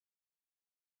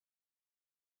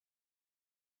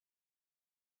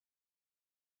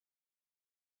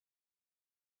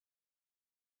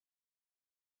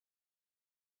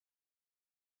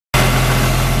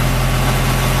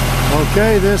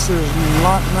Okay, this is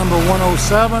lot number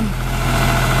 107,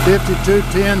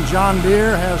 5210 John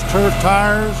Deere, has turf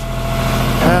tires,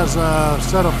 has a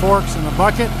set of forks and a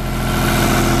bucket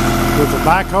with a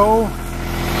backhoe,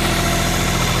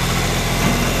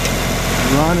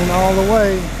 running all the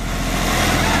way.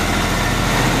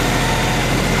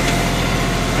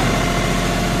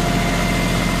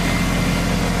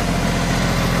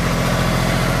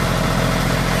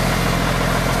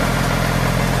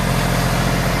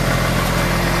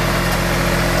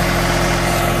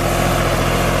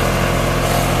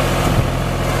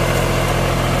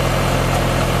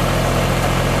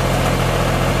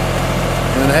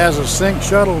 It has a sink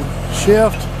shuttle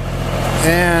shift,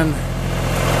 and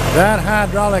that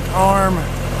hydraulic arm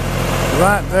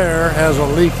right there has a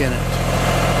leak in it.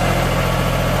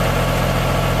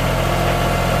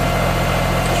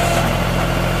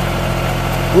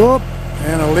 Whoop,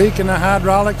 and a leak in the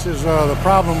hydraulics is the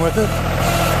problem with it.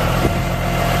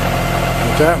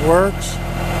 But that works.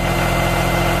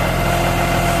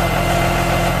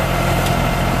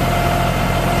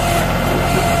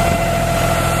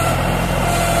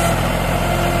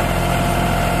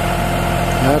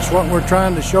 That's what we're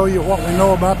trying to show you, what we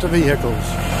know about the vehicles.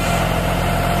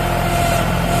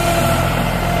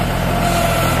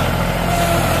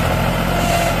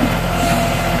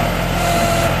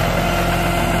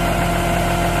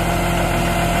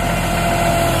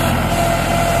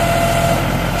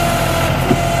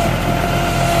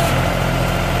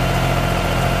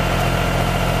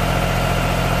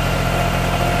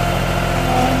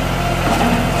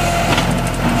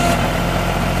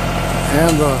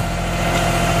 And the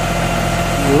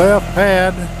left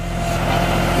pad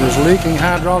is leaking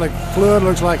hydraulic fluid.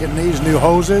 Looks like it needs new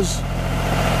hoses.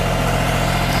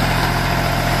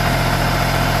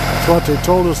 That's what they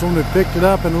told us when we picked it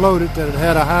up and loaded it, that it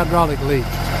had a hydraulic leak.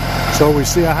 So we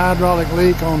see a hydraulic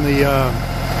leak on the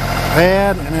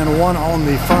pad, and then one on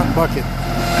the front bucket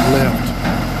lift,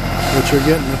 which you're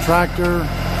getting the tractor,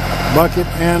 bucket,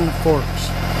 and forks.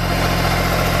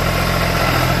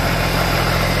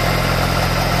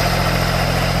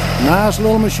 Nice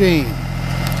little machine.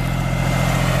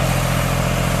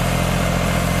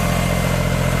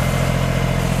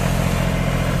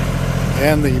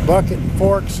 And the bucket and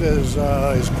forks is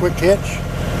quick hitch.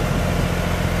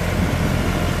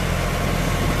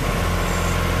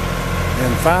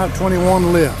 And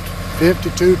 521 lift,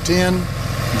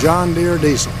 5210 John Deere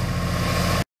diesel.